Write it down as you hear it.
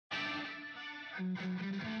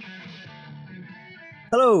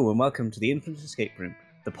Hello and welcome to the Infinite Escape Room,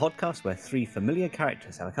 the podcast where three familiar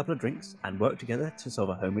characters have a couple of drinks and work together to solve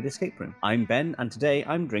a homemade escape room. I'm Ben, and today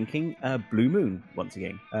I'm drinking a Blue Moon once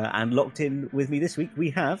again. And locked in with me this week we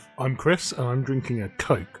have... I'm Chris, and I'm drinking a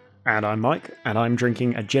Coke. And I'm Mike, and I'm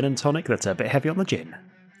drinking a gin and tonic that's a bit heavy on the gin.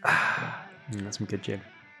 That's some good gin.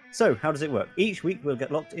 So, how does it work? Each week we'll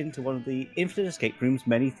get locked into one of the Infinite Escape Room's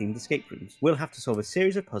many themed escape rooms. We'll have to solve a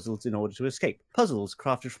series of puzzles in order to escape. Puzzles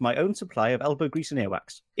crafted from my own supply of elbow grease and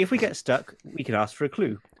earwax. If we get stuck, we can ask for a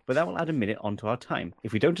clue, but that will add a minute onto our time.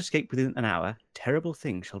 If we don't escape within an hour, terrible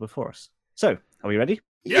things shall befall us. So, are we ready?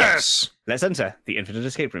 Yes! Let's enter the Infinite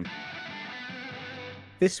Escape Room.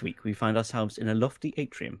 This week we find ourselves in a lofty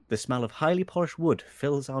atrium. The smell of highly polished wood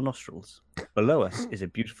fills our nostrils. Below us is a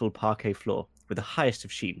beautiful parquet floor with the highest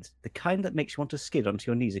of sheens, the kind that makes you want to skid onto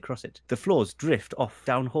your knees across it. The floors drift off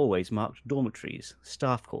down hallways marked dormitories,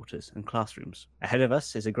 staff quarters, and classrooms. Ahead of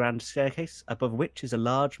us is a grand staircase, above which is a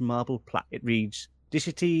large marble plaque. It reads,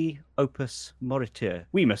 Diciti Opus Moritur.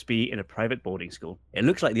 We must be in a private boarding school. It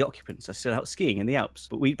looks like the occupants are still out skiing in the Alps,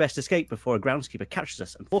 but we'd best escape before a groundskeeper catches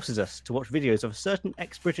us and forces us to watch videos of a certain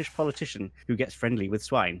ex-British politician who gets friendly with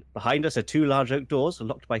swine. Behind us are two large oak doors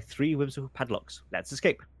locked by three whimsical padlocks. Let's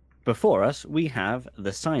escape. Before us, we have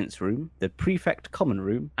the science room, the prefect common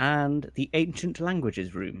room, and the ancient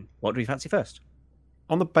languages room. What do we fancy first?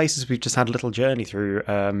 On the basis we've just had a little journey through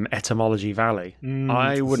Etymology Valley,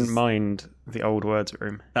 I wouldn't mind the old words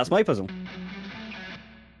room. That's my puzzle.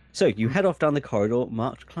 So you head off down the corridor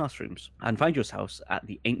marked classrooms and find yourselves at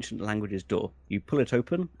the ancient languages door. You pull it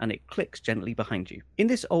open and it clicks gently behind you. In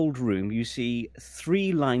this old room you see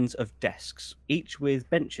three lines of desks, each with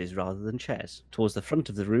benches rather than chairs. Towards the front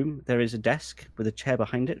of the room there is a desk with a chair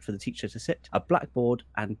behind it for the teacher to sit, a blackboard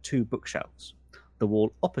and two bookshelves. The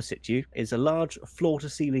wall opposite you is a large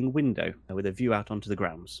floor-to-ceiling window with a view out onto the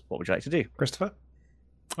grounds. What would you like to do? Christopher?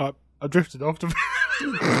 I drifted off to...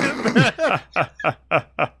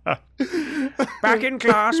 Back in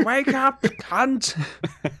class, wake up, cunt!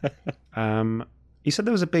 You said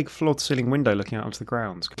there was a big floor-to-ceiling window looking out onto the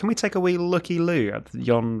grounds. Can we take a wee looky-loo at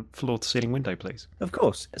yon floor-to-ceiling window, please? Of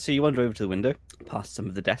course. So you wander over to the window, past some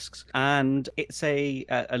of the desks, and it's a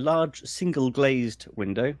large single-glazed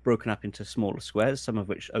window, broken up into smaller squares, some of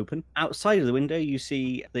which open. Outside of the window, you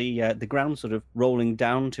see the ground sort of rolling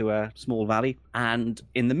down to a small valley, and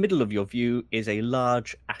in the middle of your view is a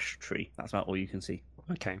large ash tree. That's about all you can see.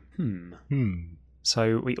 Okay.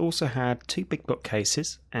 So we also had two big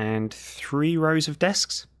bookcases and 3 rows of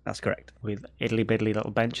desks. That's correct. With idly-biddly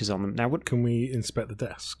little benches on them. Now, what Can we inspect the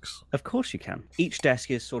desks? Of course you can. Each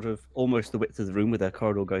desk is sort of almost the width of the room with a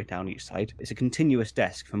corridor going down each side. It's a continuous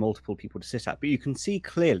desk for multiple people to sit at, but you can see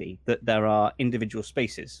clearly that there are individual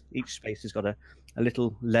spaces. Each space has got a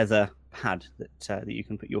little leather pad that you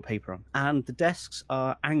can put your paper on. And the desks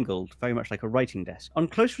are angled very much like a writing desk. On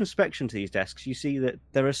closer inspection to these desks, you see that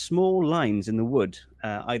there are small lines in the wood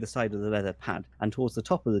either side of the leather pad, and towards the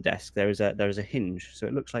top of the desk there is a hinge, so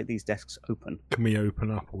it looks like these desks open. Can we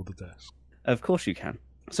open up all the desks? Of course you can.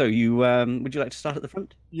 So you would you like to start at the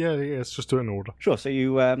front? Yeah, let's just do it in order. Sure. So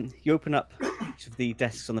you open up each of the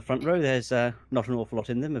desks on the front row. There's not an awful lot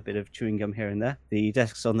in them, a bit of chewing gum here and there. The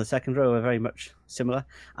desks on the second row are very much similar,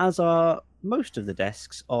 as are most of the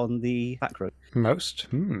desks on the back row. Most?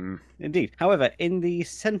 Indeed. However, in the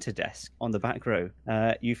centre desk on the back row,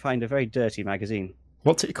 you find a very dirty magazine.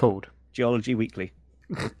 What's it called? Geology Weekly.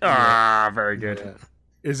 Very good. Yeah.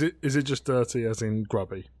 Is it just dirty as in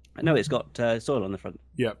grubby? No, it's got soil on the front.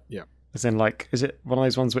 Yeah. As in, like, is it one of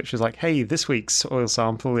those ones which is like, hey, this week's oil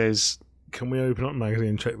sample is... Can we open up the magazine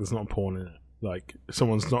and check there's not porn in it? Like,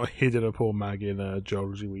 someone's not hidden a porn mag in a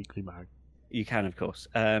Geology Weekly mag. You can, of course.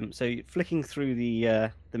 So flicking through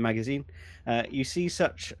the magazine, you see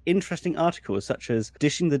such interesting articles such as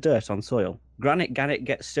Dishing the Dirt on Soil, Granite Gannet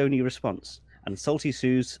Gets Stony Response, and Salty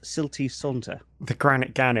Sue's Silty Saunter. The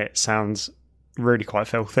Granite Gannet sounds really quite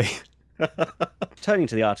filthy. Turning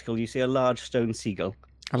to the article, you see a large stone seagull.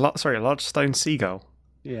 A large stone seagull.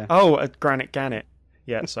 Yeah. Oh, a Granite Gannet.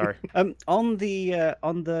 Yeah, sorry. On the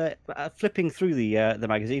flipping through the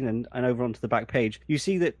magazine and over onto the back page, you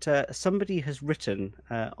see that somebody has written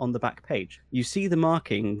on the back page. You see the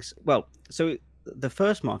markings. Well, so the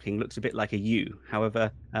first marking looks a bit like a U.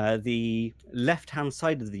 However, the left-hand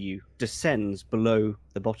side of the U descends below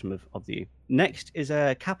the bottom of the U. Next is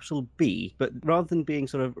a capital B, but rather than being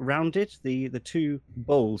sort of rounded, the two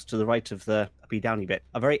bowls to the right of the B downy bit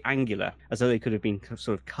are very angular, as though they could have been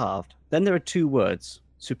sort of carved. Then there are two words,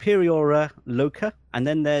 Superiora Loca, and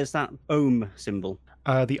then there's that ohm symbol.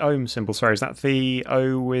 The ohm symbol, sorry, is that the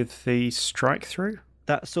O with the strike through?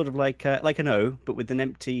 That's sort of like an O, but with an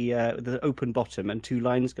empty, with an open bottom and 2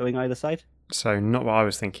 lines going either side. So not what I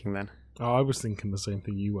was thinking then. Oh, I was thinking the same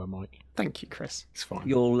thing you were, Mike. Thank you, Chris. It's fine.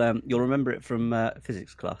 You'll remember it from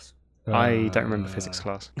physics class. I don't remember physics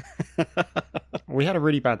class. We had a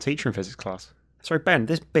really bad teacher in physics class. Sorry, Ben,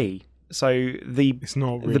 this B. So It's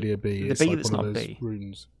not really a B. The It's B like that's one not of those B.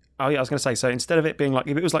 runes. Oh yeah, I was going to say, so instead of it being like,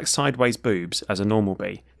 if it was like sideways boobs as a normal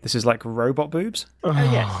B, this is like robot boobs?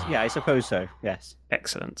 Yes, yeah, I suppose so, yes.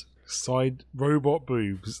 Excellent. Side robot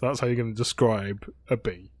boobs. That's how you're going to describe a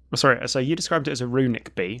B. Well, sorry, so you described it as a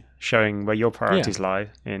runic B, showing where your priorities lie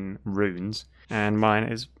in runes, and mine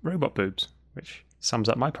is robot boobs, which sums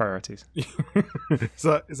up my priorities. Is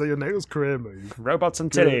that your next career move? Robots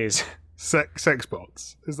and titties. Sex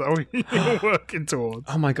bots. Is that what you're working towards?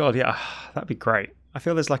 Oh my god, yeah, that'd be great. I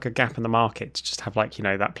feel there's like a gap in the market to just have like, you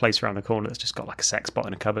know, that place around the corner that's just got like a sex bot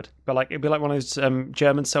in a cupboard. But like it'd be like one of those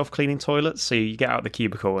German self-cleaning toilets, so you get out of the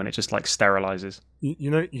cubicle and it just like sterilizes. You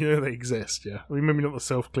know they exist, yeah. I mean, maybe not the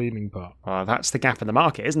self-cleaning part. Well, that's the gap in the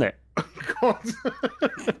market, isn't it?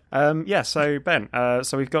 God. Yeah, so Ben,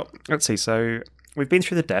 so we've got, let's see, so we've been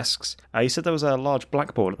through the desks. You said there was a large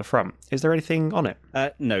blackboard at the front. Is there anything on it?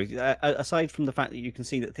 No, aside from the fact that you can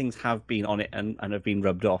see that things have been on it and have been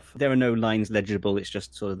rubbed off, there are no lines legible, it's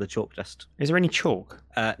just sort of the chalk dust. Is there any chalk?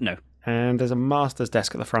 No, And there's a master's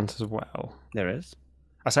desk at the front as well. there is.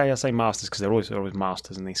 I say masters because they're always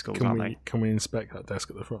masters in these schools, aren't they? Can we inspect that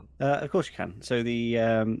desk at the front? Of course you can. So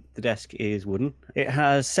the desk is wooden. It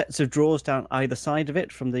has sets of drawers down either side of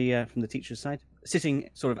it from the teacher's side. Sitting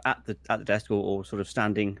sort of at the desk or sort of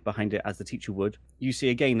standing behind it as the teacher would, you see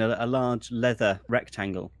again a large leather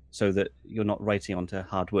rectangle so that you're not writing onto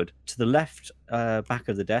hard wood. To the left back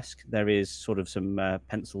of the desk there is sort of some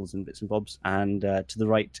pencils and bits and bobs, and to the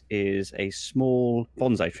right is a small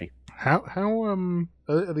bonsai tree. How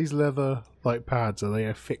are these leather like pads? Are they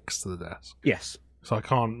affixed to the desk? Yes. So I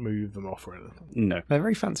can't move them off or anything. No. They're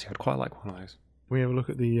very fancy. I'd quite like one of those. Can we have a look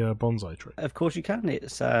at the bonsai tree? Of course you can.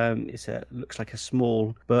 It's looks like a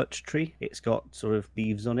small birch tree. It's got sort of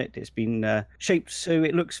leaves on it. It's been shaped so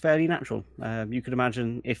it looks fairly natural. You could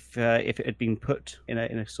imagine if it had been put in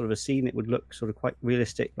a sort of a scene, it would look sort of quite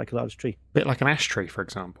realistic, like a large tree. Bit like an ash tree, for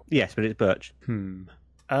example. Yes, but it's birch.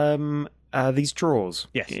 These drawers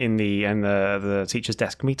Yes. in the teacher's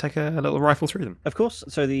desk. Can we take a little rifle through them? Of course.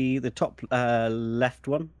 So the top left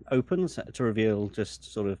one opens to reveal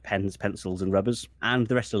just sort of pens, pencils, and rubbers, and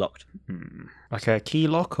the rest are locked. Like a key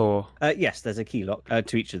lock or? Yes, there's a key lock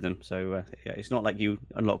to each of them. So yeah, it's not like you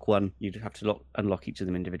unlock one; you'd have to unlock each of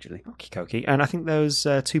them individually. Okie. And I think there was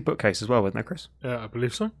 2 bookcases as well, wasn't there, Chris? I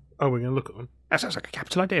believe so. Oh, we're going to look at them. That sounds like a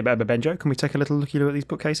capital idea, Benjo. Can we take a little look at these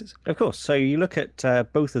bookcases? Of course. So you look at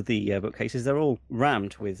both of the bookcases; they're all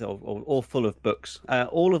rammed with, or all full of books,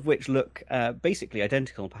 all of which look basically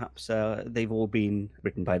identical. Perhaps they've all been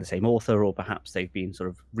written by the same author, or perhaps they've been sort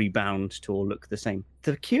of rebound to all look the same.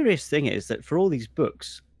 The curious thing is that for all these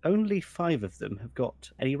books, only 5 of them have got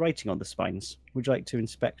any writing on the spines. Would you like to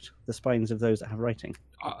inspect the spines of those that have writing?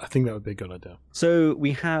 I think that would be a good idea. So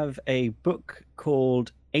we have a book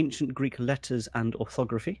called Ancient Greek Letters and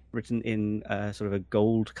Orthography, written in sort of a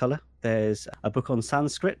gold colour. There's a book on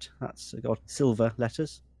Sanskrit, that's got silver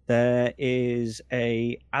letters. There is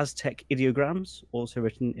a Aztec ideograms, also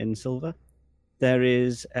written in silver. There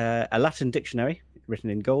is a Latin dictionary, written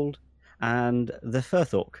in gold, and the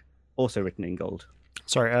Furthork, also written in gold.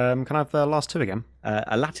 Sorry, can I have the last 2 again?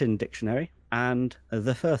 A Latin dictionary and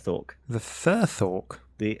the Furthork. The Furthork?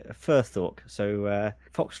 The Furthork. So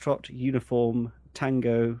Foxtrot, Uniform,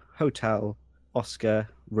 Tango, Hotel, Oscar,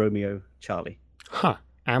 Romeo, Charlie. Huh.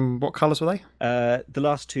 And what colours were they? The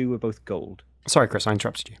last 2 were both gold. Sorry, Chris, I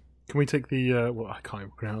interrupted you. Can we take the I can't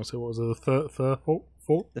even pronounce it. What was it? The Furthork?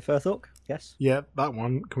 The Furthork, yes. Yeah, that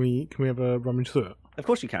one. Can we have a rummage through it? Of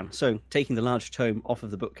course you can. So, taking the large tome off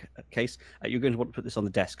of the bookcase, you're going to want to put this on the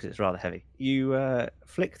desk because it's rather heavy. You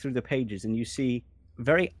flick through the pages and you see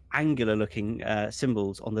very angular-looking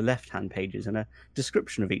symbols on the left-hand pages and a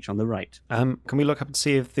description of each on the right. Can we look up and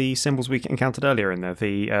see if the symbols we encountered earlier in there,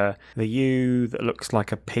 the U that looks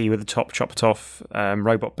like a P with the top chopped off,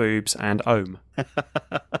 robot boobs, and ohm?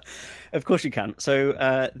 Of course you can. So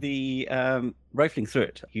rifling through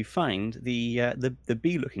it, you find the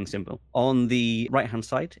B-looking symbol. On the right-hand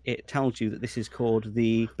side, it tells you that this is called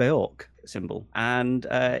the Beork symbol, and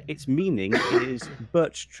its meaning is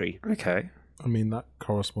birch tree. Okay. I mean, that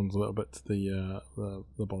corresponds a little bit to the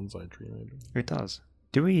bonsai tree, maybe. It does.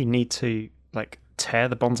 Do we need to tear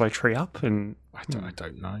the bonsai tree up? And I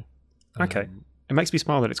don't know. Okay. It makes me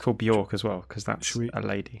smile that it's called Bjork as well, because that's a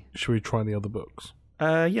lady. Should we try the other books?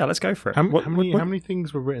 Yeah, let's go for it. How many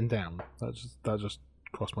things were written down? That just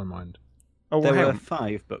crossed my mind. Oh, well, There hang were on.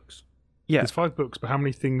 5 books. Yeah. There's 5 books, but how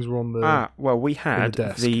many things were on the... Well, we had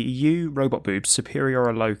desk? the U robot boobs,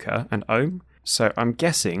 Superiora Loca, and Ohm. So I'm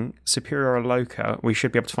guessing Superiora Loca we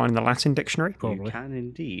should be able to find in the Latin dictionary. Probably. You can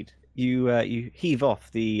indeed. You heave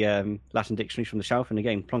off the Latin dictionary from the shelf and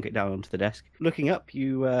again plonk it down onto the desk. Looking up,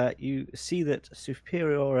 you see that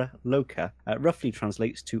Superiora Loca roughly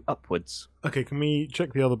translates to upwards. Okay, can we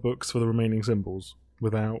check the other books for the remaining symbols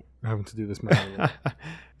without having to do this manually?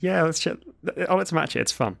 Yeah, let's check. I'll let's match it.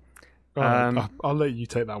 It's fun. I'll let you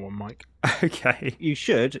take that one, Mike. Okay. You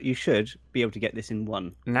should be able to get this in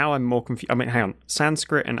one. Now I'm more confused. I mean, hang on.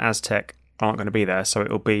 Sanskrit and Aztec aren't going to be there, so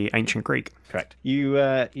it'll be ancient Greek. Correct.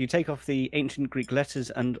 You take off the ancient Greek letters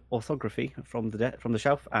and orthography from the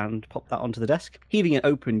shelf and pop that onto the desk. Heaving it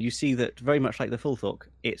open, you see that very much like the Fullthork,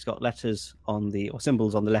 it's got letters or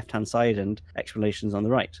symbols on the left-hand side and explanations on the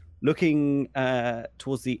right. Looking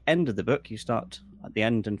towards the end of the book, you start at the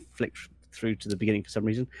end and flick through to the beginning for some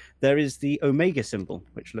reason. There is the Omega symbol,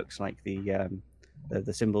 which looks like the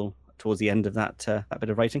symbol towards the end of that bit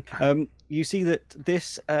of writing. You see that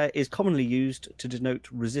this is commonly used to denote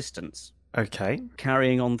resistance. Okay.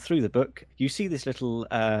 Carrying on through the book, you see this little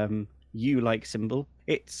U-like symbol.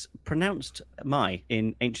 It's pronounced Mai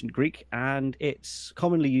in ancient Greek, and it's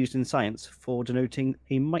commonly used in science for denoting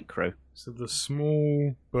a micro. So the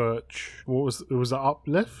small birch, what was it? Was it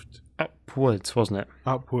uplift? Upwards, wasn't it?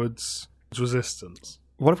 Upwards resistance.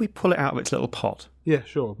 What if we pull it out of its little pot? Yeah,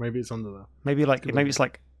 sure. Maybe it's under there. Maybe it's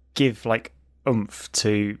like give like oomph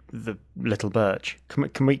to the little birch.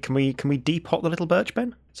 Can we depot the little birch,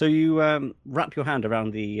 Ben? So you wrap your hand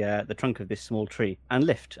around the trunk of this small tree and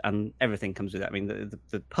lift, and everything comes with that. I mean,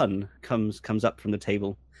 the pun comes up from the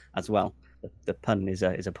table as well. The pun is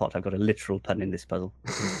a pot. I've got a literal pun in this puzzle.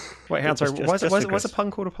 Wait, hang on, sorry. Why is a pun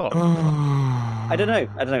called a pot? I don't know.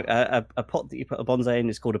 A pot that you put a bonsai in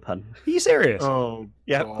is called a pun. Are you serious? Oh,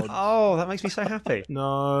 Yeah. God. Oh, that makes me so happy.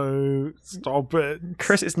 No, stop it.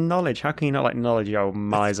 Chris, it's knowledge. How can you not like knowledge, you old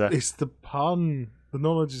miser? It's the pun. The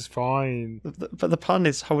knowledge is fine. But the pun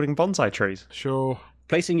is holding bonsai trees. Sure.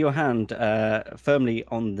 Placing your hand firmly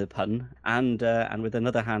on the pun and with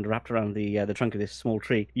another hand wrapped around the trunk of this small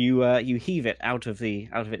tree, you heave it out of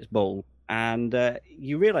its bowl, and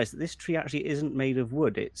you realise that this tree actually isn't made of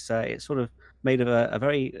wood. It's sort of made of a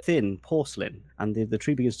very thin porcelain, and the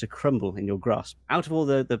tree begins to crumble in your grasp. Out of all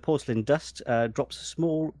the porcelain dust drops a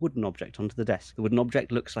small wooden object onto the desk. The wooden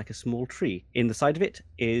object looks like a small tree. In the side of it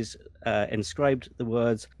is inscribed the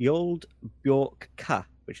words Yold Bjork Ka,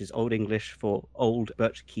 which is Old English for Old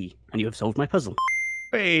Birch Key. And you have solved my puzzle.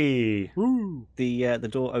 Hey! Woo. The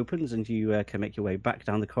door opens and you can make your way back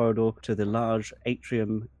down the corridor to the large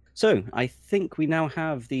atrium. So, I think we now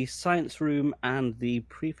have the science room and the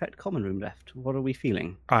prefect common room left. What are we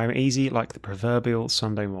feeling? I'm easy like the proverbial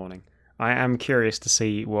Sunday morning. I am curious to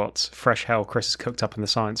see what fresh hell Chris has cooked up in the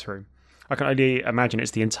science room. I can only imagine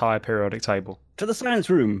it's the entire periodic table. To the science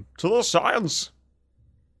room! To the science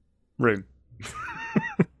room.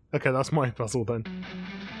 Okay, that's my puzzle then.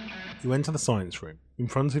 You enter the science room. In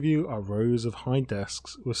front of you are rows of high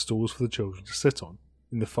desks with stools for the children to sit on.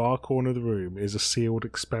 In the far corner of the room is a sealed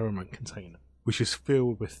experiment container, which is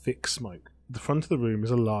filled with thick smoke. At the front of the room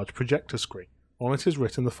is a large projector screen. On it is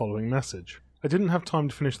written the following message. I didn't have time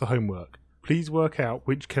to finish the homework. Please work out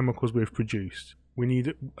which chemicals we've produced. We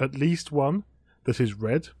need at least one that is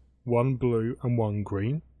red, one blue, and one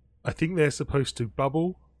green. I think they're supposed to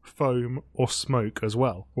bubble, foam, or smoke as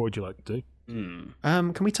well. What would you like to do?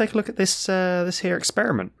 Can we take a look at this here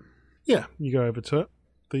experiment? Yeah, you go over to it.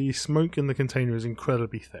 The smoke in the container is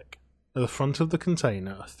incredibly thick. At the front of the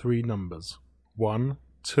container are 3 numbers. 1,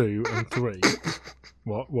 2, and 3.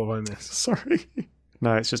 What have I missed? Sorry.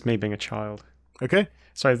 No, it's just me being a child. Okay.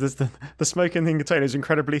 Sorry, the smoke in the container is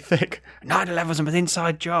incredibly thick. 9/11's an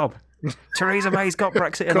inside job. Theresa May's got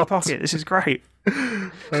Brexit in her pocket. This is great.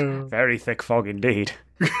 Very thick fog indeed.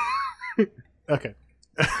 Okay.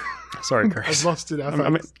 Sorry, Chris. I've lost it. I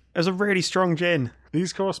mean, it was a really strong gin.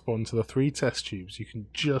 These correspond to the 3 test tubes you can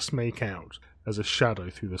just make out as a shadow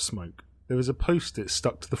through the smoke. There is a post-it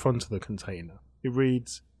stuck to the front of the container. It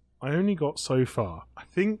reads, I only got so far. I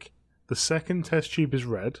think the second test tube is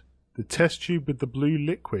red. The test tube with the blue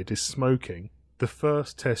liquid is smoking. The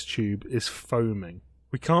first test tube is foaming.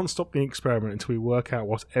 We can't stop the experiment until we work out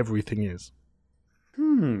what everything is.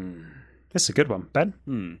 This is a good one.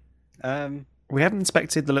 Ben? We haven't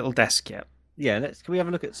inspected the little desk yet. Yeah, can we have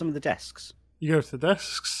a look at some of the desks? You go to the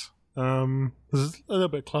desks. There's a little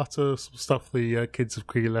bit of clutter, some stuff the kids have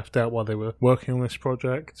clearly left out while they were working on this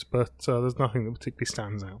project, but there's nothing that particularly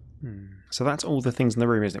stands out. So that's all the things in the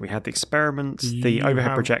room, isn't it? We had the experiment, the You overhead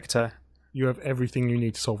have- projector. You have everything you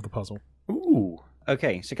need to solve the puzzle. Ooh.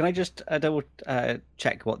 Okay, so can I just double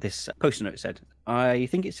check what this post-it note said? I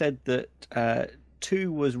think it said that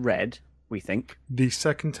 2 was red, we think. The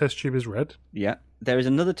second test tube is red. Yeah. There is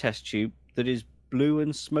another test tube that is blue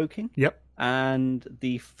and smoking. Yep. And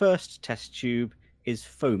the first test tube is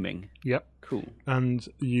foaming. Yep. Cool. And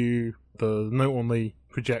the note on the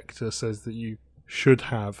projector says that you should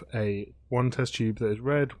have one test tube that is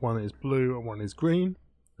red, one is blue, and one is green.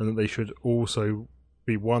 And that they should also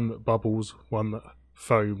be one that bubbles, one that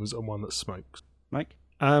foams, and one that smokes. Mike?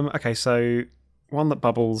 Okay, so one that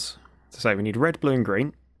bubbles. So we need red, blue, and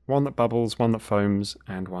green. One that bubbles, one that foams,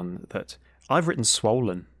 and one that... I've written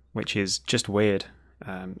swollen, which is just weird.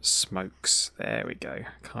 Smokes. There we go.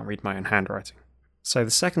 Can't read my own handwriting. So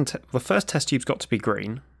the first test tube's got to be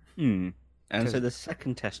green. And so the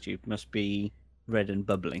second test tube must be red and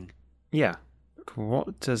bubbling. Yeah.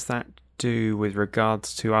 What does that do with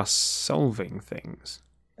regards to us solving things?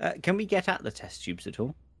 Can we get at the test tubes at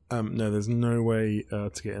all? No, there's no way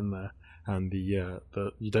to get in there, and you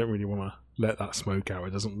don't really want to let that smoke out.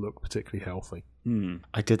 It doesn't look particularly healthy.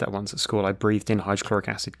 I did that once at school. I breathed in hydrochloric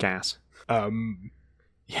acid gas. Yeah,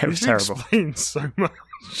 it was terrible. Explains so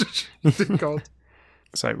much. God.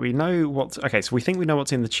 So we know what. Okay, so we think we know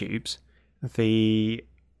what's in the tubes. The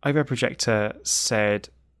over projector said,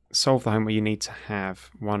 "Solve the homework. You need to have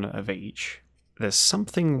one of each." There's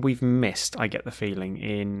something we've missed. I get the feeling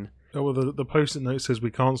in. Oh well, the post-it note says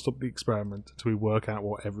we can't stop the experiment until we work out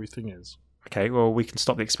what everything is. Okay, well we can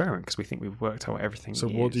stop the experiment because we think we've worked out what everything So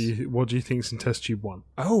is. what do you think's in test tube 1?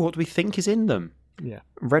 Oh, what do we think is in them? Yeah,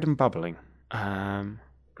 Red and bubbling. Green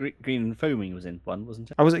and foaming was in one, wasn't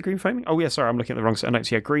it? Oh, was it green foaming? Oh yeah, sorry, I'm looking at the wrong set of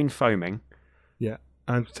notes. Yeah, green foaming. Yeah,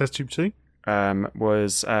 and test tube 2?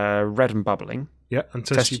 Was red and bubbling. Yeah, and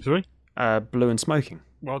test tube 3? Blue and smoking.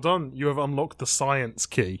 Well done, you have unlocked the science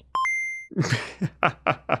key.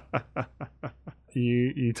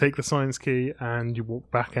 You take the science key and you walk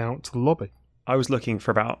back out to the lobby. I was looking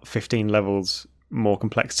for about 15 levels more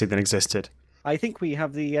complexity than existed. I think we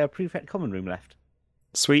have the prefect common room left.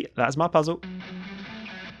 Sweet, that's my puzzle.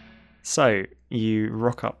 So, you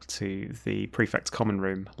rock up to the prefect's common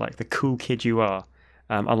room like the cool kid you are.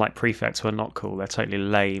 Unlike prefects who are not cool, they're totally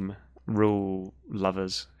lame rule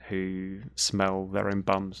lovers who smell their own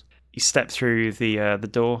bums. You step through the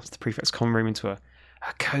door to the prefect's common room into a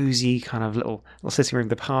cosy kind of little sitting room.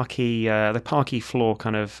 The parky floor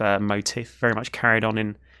kind of motif, very much carried on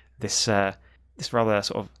in this rather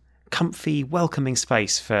sort of comfy, welcoming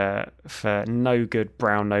space for no good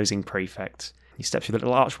brown nosing prefects. You step through the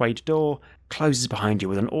little archwayed door, closes behind you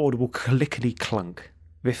with an audible clickety clunk.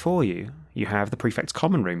 Before you have the prefect's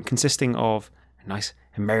common room, consisting of a nice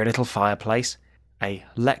and merry little fireplace, a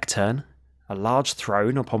lectern, a large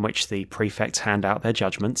throne upon which the prefects hand out their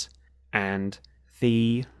judgments, and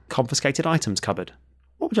the confiscated items cupboard.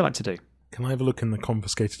 What would you like to do? Can I have a look in the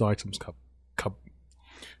confiscated items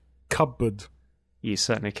cupboard? You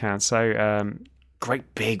certainly can. So,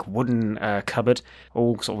 great big wooden cupboard,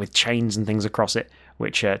 all sort of with chains and things across it,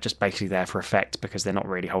 which are just basically there for effect because they're not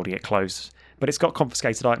really holding it closed. But it's got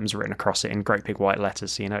confiscated items written across it in great big white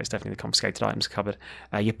letters, so you know it's definitely the confiscated items cupboard.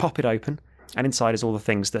 You pop it open, and inside is all the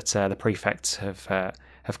things that the prefects have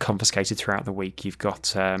confiscated throughout the week. You've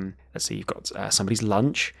got you've got somebody's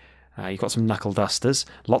lunch, you've got some knuckle dusters,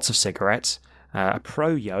 lots of cigarettes, a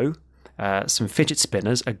pro-yo, some fidget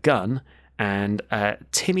spinners, a gun, and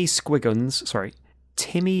Timmy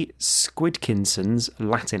Squidkinson's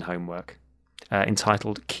Latin homework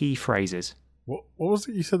entitled Key Phrases. What was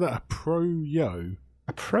it you said that? A pro-yo?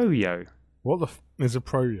 A pro-yo? What the is a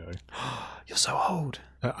pro-yo? You're so old.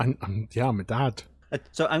 I'm a dad.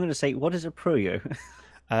 So I'm going to say, what is a pro-yo?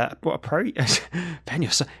 What a pro... Ben,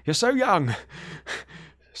 you're so young.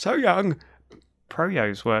 So young.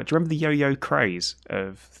 Pro-yos were... Do you remember the yo-yo craze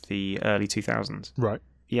of the early 2000s? Right.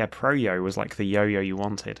 Yeah, pro-yo was like the yo-yo you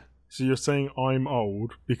wanted. So you're saying I'm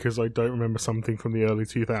old because I don't remember something from the early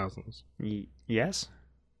 2000s? Yes.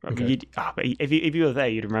 Okay. But if you were there,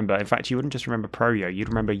 you'd remember. In fact, you wouldn't just remember pro-yo, you'd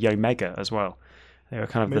remember yo-mega as well. They were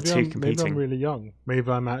kind of the two competing. Maybe I'm really young. Maybe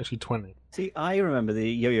I'm actually 20. See, I remember the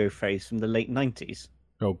yo-yo phrase from the late 90s.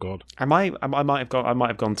 Oh God. I might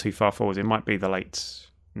have gone too far forward. It might be the late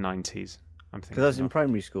 90s. I'm thinking. Because I was in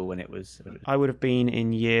primary school when it was. I would have been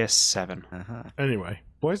in year 7. Uh-huh. Anyway,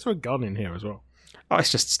 why is there a gun in here as well? Oh,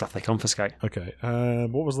 it's just stuff they confiscate. Okay.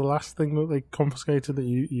 What was the last thing that they confiscated that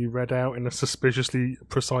you read out in a suspiciously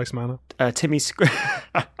precise manner? Timmy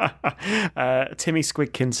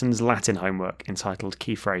Squidkinson's Latin homework entitled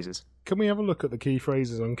Key Phrases. Can we have a look at the key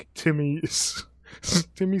phrases on Timmy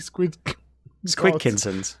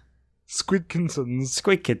Squidkinson's? Squidkinsons.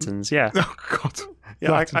 Squid Kittens, yeah. Oh, God.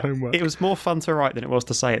 Yeah, Latin homework. it was more fun to write than it was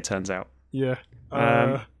to say, it turns out. Yeah.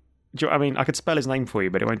 I mean, I could spell his name for you,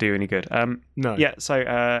 but it won't do you any good. No. Yeah, so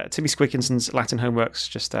Timmy Squidkinson's Latin homework's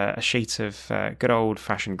just a sheet of good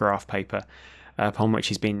old-fashioned graph paper upon which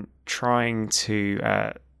he's been trying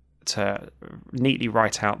to neatly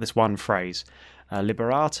write out this one phrase,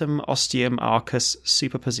 liberatum ostium arcus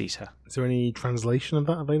superposita. Is there any translation of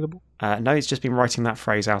that available? No, he's just been writing that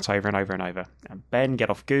phrase out over and over and over. Ben, get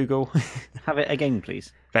off Google. Have it again,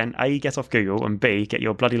 please. Ben, A, get off Google, and B, get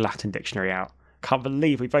your bloody Latin dictionary out. Can't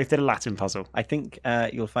believe we both did a Latin puzzle. I think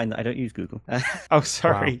you'll find that I don't use Google. Oh,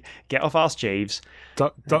 sorry. Wow. Get off Ask Jeeves.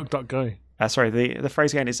 Duck, go. Sorry, the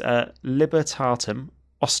phrase again is libertatum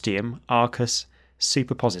ostium arcus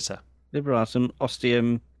superposita. Liberatum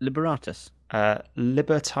ostium liberatus.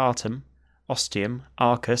 Libertatum ostium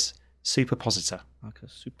arcus superposita.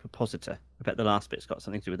 Arcus superpositor. I bet the last bit's got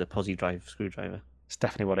something to do with the posi drive screwdriver. It's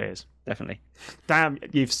definitely what it is. Definitely. Damn,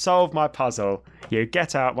 you've solved my puzzle. You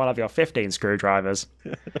get out one of your 15 screwdrivers.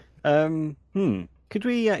 Could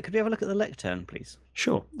we have a look at the lectern, please?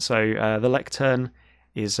 Sure. So the lectern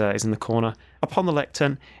is in the corner. Upon the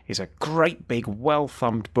lectern is a great big,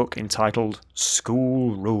 well-thumbed book entitled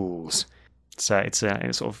School Rules. So it's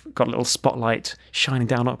sort of got a little spotlight shining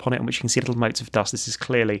down upon it, on which you can see little motes of dust. This is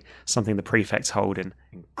clearly something the prefects hold in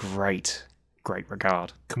great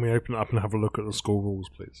regard. Can we open it up and have a look at the school rules,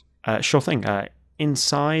 please? Sure thing.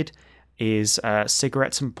 Inside is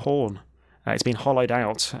cigarettes and porn. It's been hollowed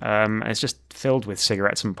out. And it's just filled with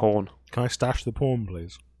cigarettes and porn. Can I stash the porn,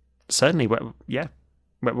 please? Certainly. Yeah.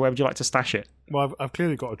 Where would you like to stash it? Well, I've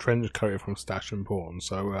clearly got a trench coat from stashing porn,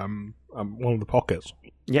 so one of the pockets.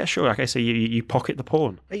 Yeah, sure. Okay, so you pocket the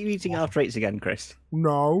porn. Are you eating after eights again, Chris?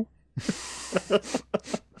 No.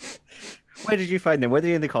 Where did you find them? Were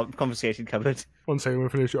they in the confiscated cupboard? One second, we'll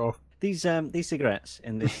finish it off. These cigarettes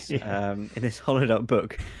in this in this hollowed out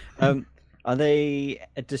book, are they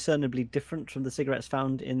discernibly different from the cigarettes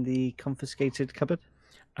found in the confiscated cupboard?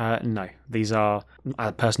 No, these are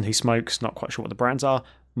a person who smokes. Not quite sure what the brands are.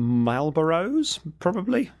 Marlboros,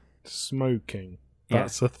 probably. Smoking. Yeah.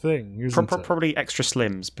 That's a thing, isn't it? Probably extra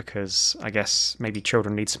slims, because I guess maybe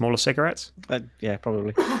children need smaller cigarettes. Yeah,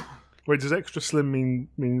 probably. Wait, does extra slim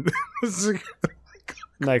mean?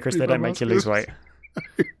 No, Chris, they don't make you lose weight.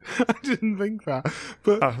 I didn't think that,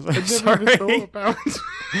 but I never sorry. even thought about.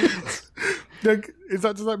 Like,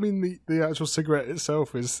 does that mean the actual cigarette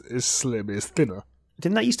itself is slim, is thinner?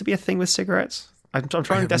 Didn't that used to be a thing with cigarettes? I'm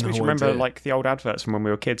trying desperately to remember like the old adverts from when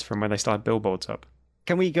we were kids, from when they started billboards up.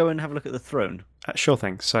 Can we go and have a look at the throne? Sure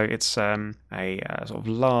thing. So it's a sort of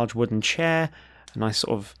large wooden chair, nice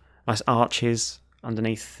arches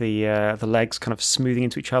underneath the legs, kind of smoothing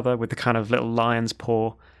into each other with the kind of little lion's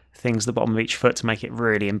paw things at the bottom of each foot to make it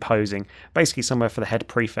really imposing. Basically somewhere for the head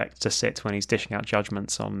prefect to sit when he's dishing out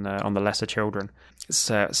judgments on the lesser children.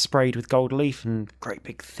 It's sprayed with gold leaf and great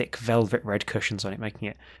big thick velvet red cushions on it, making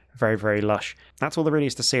it very, very lush. That's all there really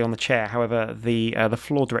is to see on the chair. However, the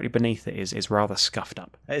floor directly beneath it is rather scuffed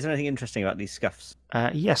up. Is there anything interesting about these scuffs?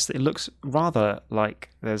 Yes, it looks rather like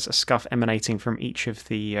there's a scuff emanating from each of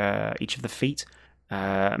the feet,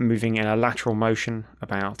 moving in a lateral motion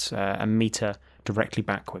about a metre directly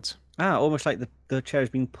backwards. Almost like the chair is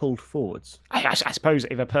being pulled forwards. I suppose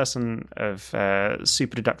if a person of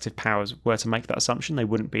super deductive powers were to make that assumption, they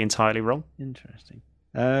wouldn't be entirely wrong. Interesting.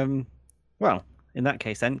 Well, in that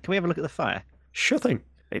case then, can we have a look at the fire? Sure thing.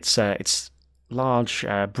 It's large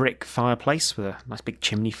brick fireplace with a nice big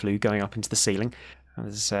chimney flue going up into the ceiling.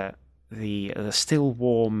 There's the still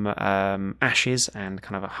warm ashes and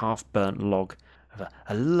kind of a half-burnt log of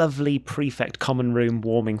a lovely prefect common room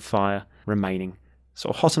warming fire remaining.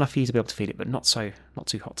 Sort of hot enough for you to be able to feel it, but not too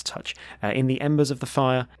hot to touch. In the embers of the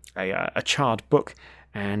fire, a charred book,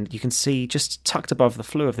 and you can see just tucked above the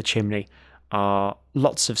flue of the chimney are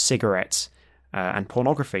lots of cigarettes and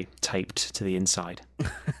pornography taped to the inside.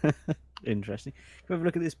 Interesting. Can we have a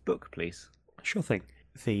look at this book, please? Sure thing.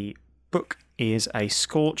 The book is a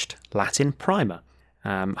scorched Latin primer.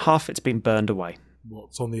 Half it's been burned away.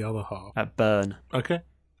 What's on the other half? Burn. Okay.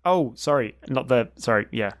 Oh, sorry.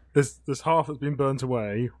 Yeah. There's half that's been burnt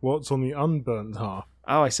away. What's on the unburnt half?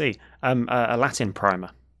 Oh, I see. A Latin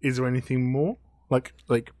primer. Is there anything more? I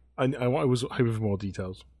was hoping for more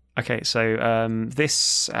details. Okay, so this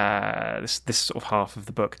sort of half of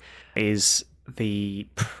the book is the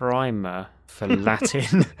primer for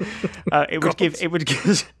Latin. It would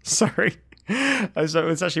give. Sorry. So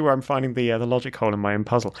it's actually where I'm finding the logic hole in my own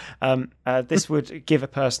puzzle. This would give a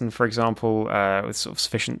person, for example, with sort of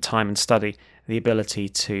sufficient time and study, the ability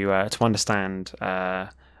to understand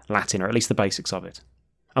Latin, or at least the basics of it.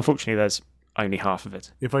 Unfortunately, there's only half of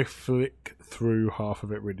it. If I flick through half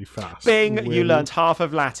of it really fast... Bing! You learnt half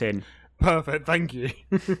of Latin. Perfect, thank you.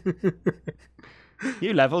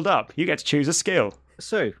 You leveled up. You get to choose a skill.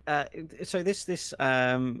 So, this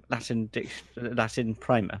Latin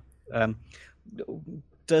primer,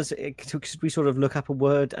 could we sort of look up a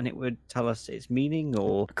word and it would tell us its meaning,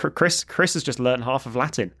 or Chris has just learnt half of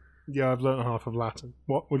Latin. Yeah, I've learnt half of Latin.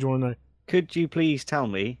 What do you want to know? Could you please tell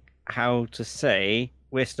me how to say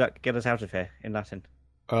 "we're stuck, get us out of here" in Latin?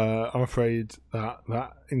 I'm afraid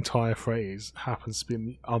that entire phrase happens to be in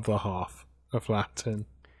the other half of Latin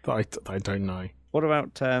that I don't know. What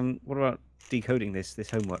about decoding this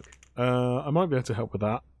homework? I might be able to help with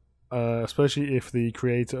that, especially if the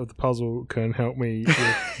creator of the puzzle can help me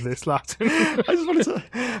with this Latin.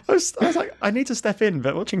 I was like, I need to step in,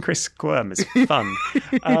 but watching Chris squirm is fun.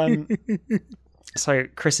 So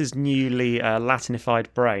Chris's newly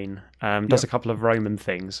Latinified brain does a couple of Roman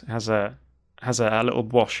things. Has a little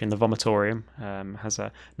wash in the vomitorium.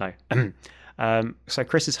 So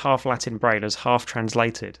Chris's half Latin brain has half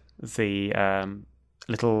translated the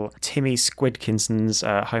little Timmy Squidkinson's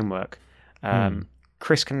homework.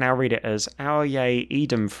 Chris can now read it as "Our ye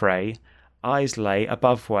Edom Frey, eyes lay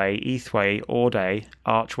above way, Ethway, Orday,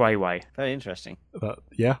 archway way." Very interesting.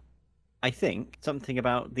 Yeah. I think something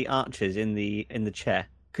about the arches in the chair.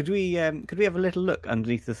 Could we have a little look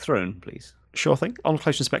underneath the throne, please? Sure thing. On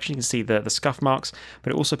close inspection, you can see the scuff marks,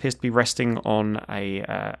 but it also appears to be resting on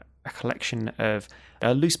a collection of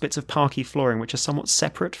loose bits of parquet flooring, which are somewhat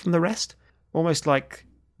separate from the rest, almost like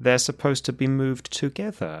they're supposed to be moved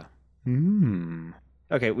together.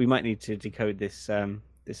 Okay, we might need to decode this a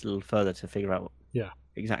little further to figure out. Yeah,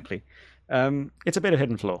 exactly. It's a bit of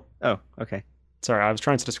hidden floor. Oh, okay. Sorry, I was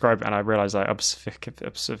trying to describe it, and I realised I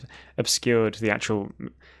obscured the actual...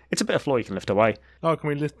 It's a bit of floor you can lift away. Oh, can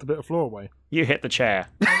we lift the bit of floor away? You hit the chair.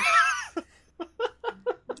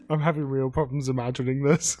 I'm having real problems imagining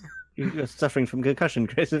this. You're suffering from concussion,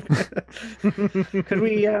 Chris.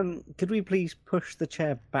 Could we please push the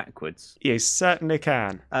chair backwards? You certainly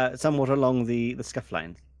can. Somewhat along the scuff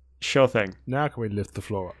lines. Sure thing. Now can we lift the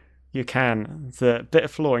floor up? You can. The bit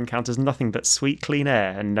of floor encounters nothing but sweet, clean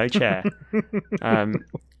air and no chair,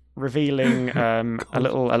 revealing a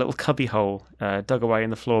little cubby hole dug away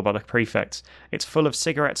in the floor by the prefects. It's full of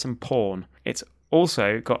cigarettes and porn. It's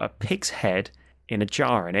also got a pig's head in a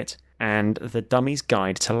jar in it, and the Dummy's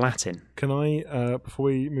Guide to Latin. Can I, before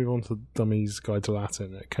we move on to the Dummy's Guide to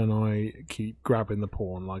Latin, can I keep grabbing the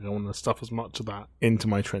porn? Like, I want to stuff as much of that into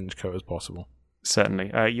my trench coat as possible. Certainly.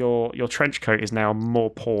 Your trench coat is now more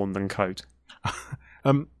porn than coat.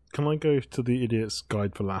 Can I go to the Idiot's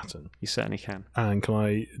Guide for Latin? You certainly can. And can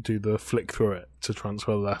I do the flick through it to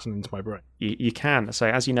transfer the Latin into my brain? You can. So,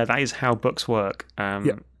 as you know, that is how books work.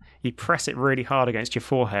 You press it really hard against your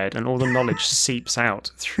forehead, and all the knowledge seeps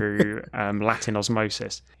out through Latin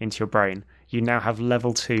osmosis into your brain. You now have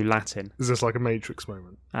level 2 Latin. Is this like a Matrix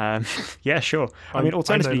moment? Yeah, sure. I mean,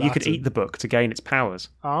 alternatively, you could eat the book to gain its powers.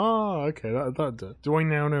 Ah, okay. That do. Do I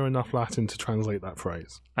now know enough Latin to translate that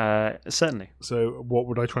phrase? Certainly. So what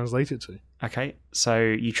would I translate it to? Okay, so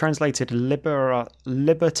you translated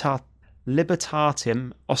libertatim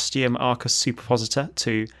ostium arcus superpositor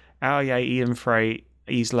to our ye Edom Frey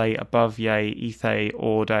Easley above ye ethe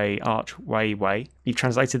orday archway way. You've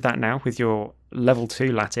translated that now with your level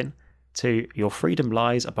 2 Latin to "your freedom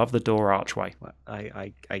lies above the door archway." Well,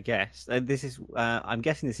 I guess this is. I'm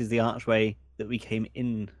guessing this is the archway that we came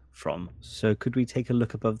in from. So could we take a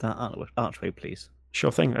look above that archway, please?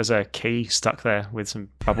 Sure thing. There's a key stuck there with some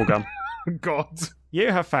bubble gum. God.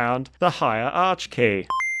 You have found the higher arch key.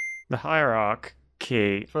 The hierarch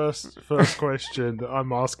key. First question that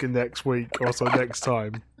I'm asking next week, also next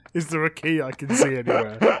time. Is there a key I can see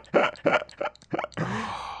anywhere?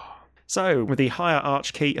 So, with the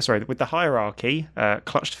hierarchy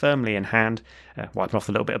clutched firmly in hand, wiping off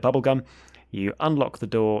a little bit of bubblegum, you unlock the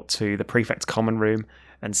door to the prefect's common room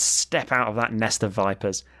and step out of that nest of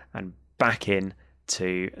vipers and back in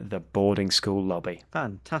to the boarding school lobby.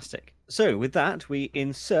 Fantastic. So, with that, we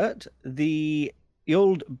insert the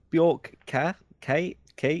old Bjork key,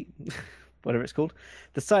 whatever it's called,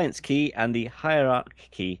 the science key and the hierarch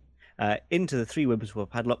key into the 3 Wibblesworth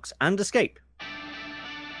padlocks and escape.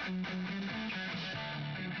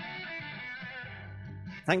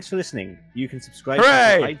 Thanks for listening. You can subscribe to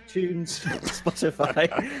iTunes, Spotify,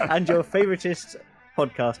 and your favouriteest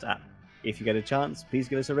podcast app. If you get a chance, please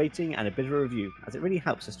give us a rating and a bit of a review, as it really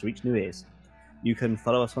helps us to reach new ears. You can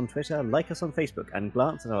follow us on Twitter, like us on Facebook, and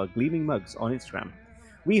glance at our gleaming mugs on Instagram.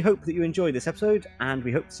 We hope that you enjoyed this episode, and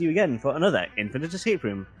we hope to see you again for another Infinite Escape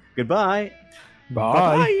Room. Goodbye.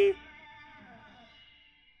 Bye. Bye.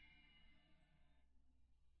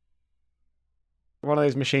 one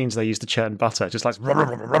of those machines they use to churn butter, just like